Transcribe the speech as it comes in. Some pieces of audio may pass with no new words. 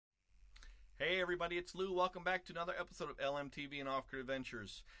Hey everybody, it's Lou. Welcome back to another episode of LMTV and Off-Grid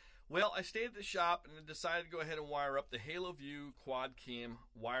Adventures. Well, I stayed at the shop and decided to go ahead and wire up the Haloview quad cam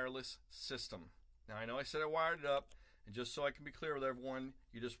wireless system. Now I know I said I wired it up, and just so I can be clear with everyone,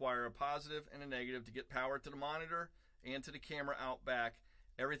 you just wire a positive and a negative to get power to the monitor and to the camera out back.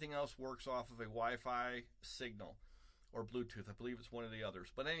 Everything else works off of a Wi-Fi signal or Bluetooth. I believe it's one of the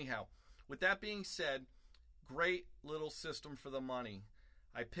others. But anyhow, with that being said, great little system for the money.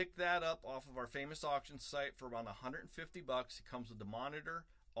 I picked that up off of our famous auction site for around 150 bucks. It comes with the monitor,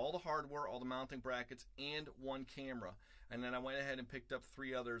 all the hardware, all the mounting brackets, and one camera. And then I went ahead and picked up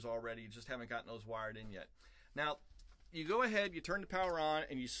 3 others already. Just haven't gotten those wired in yet. Now, you go ahead, you turn the power on,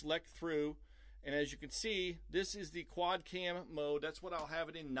 and you select through. And as you can see, this is the quad cam mode. That's what I'll have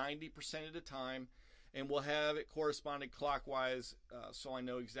it in 90% of the time. And we'll have it corresponding clockwise so I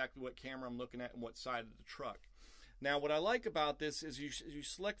know exactly what camera I'm looking at and what side of the truck. Now, what I like about this is you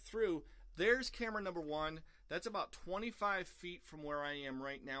select through, there's camera number 1. That's about 25 feet from where I am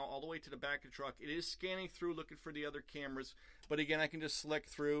right now, all the way to the back of the truck. It is scanning through, looking for the other cameras. But again, I can just select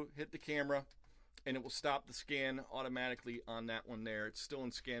through, hit the camera, and it will stop the scan automatically on that one there. It's still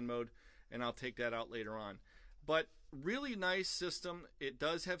in scan mode, and I'll take that out later on. But really nice system. It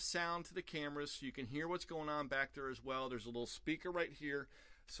does have sound to the cameras, so you can hear what's going on back there as well. There's a little speaker right here,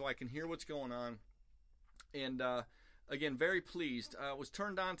 so I can hear what's going on. And again, very pleased. I was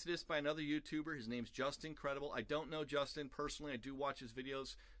turned on to this by another YouTuber. His name's Justin Credible. I don't know Justin personally. I do watch his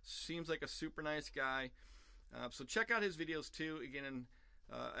videos. Seems like a super nice guy. So check out his videos too. Again,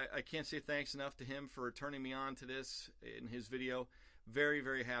 I can't say thanks enough to him for turning me on to this in his video. Very,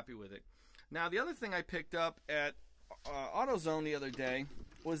 very happy with it. Now, the other thing I picked up at AutoZone the other day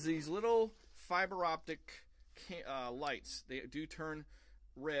was these little fiber optic lights. They do turn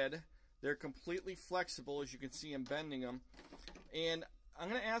red. They're completely flexible, as you can see I'm bending them. And I'm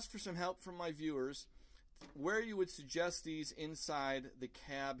going to ask for some help from my viewers where you would suggest these inside the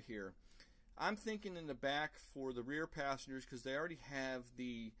cab here. I'm thinking in the back for the rear passengers because they already have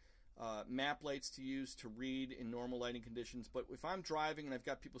the map lights to use to read in normal lighting conditions. But if I'm driving and I've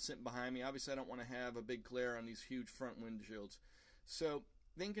got people sitting behind me, obviously I don't want to have a big glare on these huge front windshields. So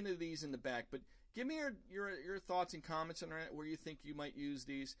thinking of these in the back. But give me your thoughts and comments on where you think you might use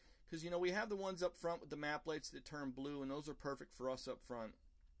these. Because, you know, we have the ones up front with the map lights that turn blue, and those are perfect for us up front.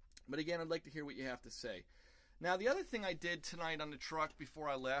 But again, I'd like to hear what you have to say. Now, the other thing I did tonight on the truck before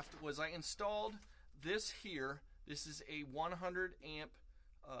I left was I installed this here. This is a 100 amp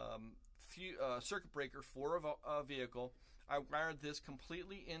circuit breaker for a vehicle. I wired this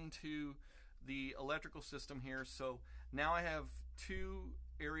completely into the electrical system here. So now I have 2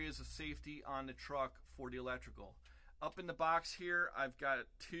 areas of safety on the truck for the electrical. Up in the box here, I've got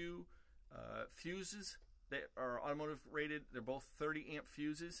 2 fuses that are automotive rated. They're both 30 amp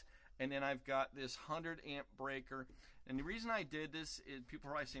fuses. And then I've got this 100 amp breaker. And the reason I did this is people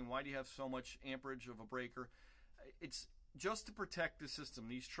are probably saying, why do you have so much amperage of a breaker? It's just to protect the system.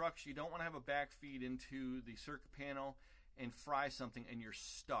 These trucks, you don't want to have a backfeed into the circuit panel and fry something and you're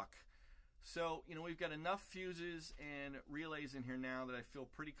stuck. So, you know, we've got enough fuses and relays in here now that I feel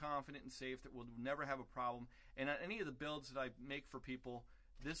pretty confident and safe that we'll never have a problem. And on any of the builds that I make for people,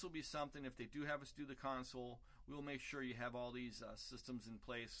 this will be something, if they do have us do the console, we will make sure you have all these systems in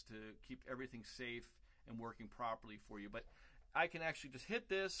place to keep everything safe and working properly for you. But I can actually just hit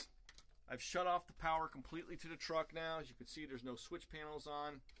this. I've shut off the power completely to the truck now. As you can see, there's no switch panels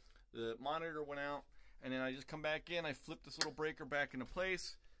on. The monitor went out. And then I just come back in. I flip this little breaker back into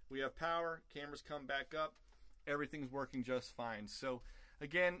place. We have power, cameras come back up, everything's working just fine. So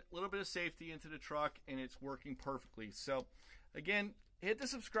again, a little bit of safety into the truck and it's working perfectly. So again, hit the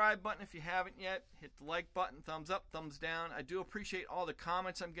subscribe button if you haven't yet. Hit the like button, thumbs up, thumbs down. I do appreciate all the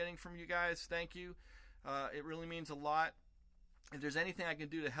comments I'm getting from you guys. Thank you. It really means a lot. If there's anything I can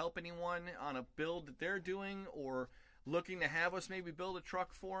do to help anyone on a build that they're doing or looking to have us maybe build a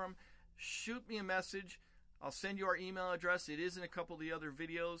truck for them, shoot me a message. I'll send you our email address. It is in a couple of the other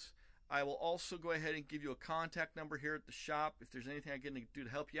videos. I will also go ahead and give you a contact number here at the shop if there's anything I can do to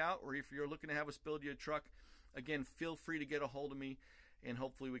help you out, or if you're looking to have us build you a truck. Again, feel free to get a hold of me, and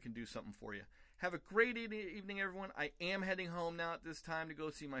hopefully we can do something for you. Have a great evening, everyone. I am heading home now at this time to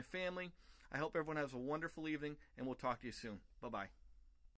go see my family. I hope everyone has a wonderful evening, and we'll talk to you soon. Bye-bye.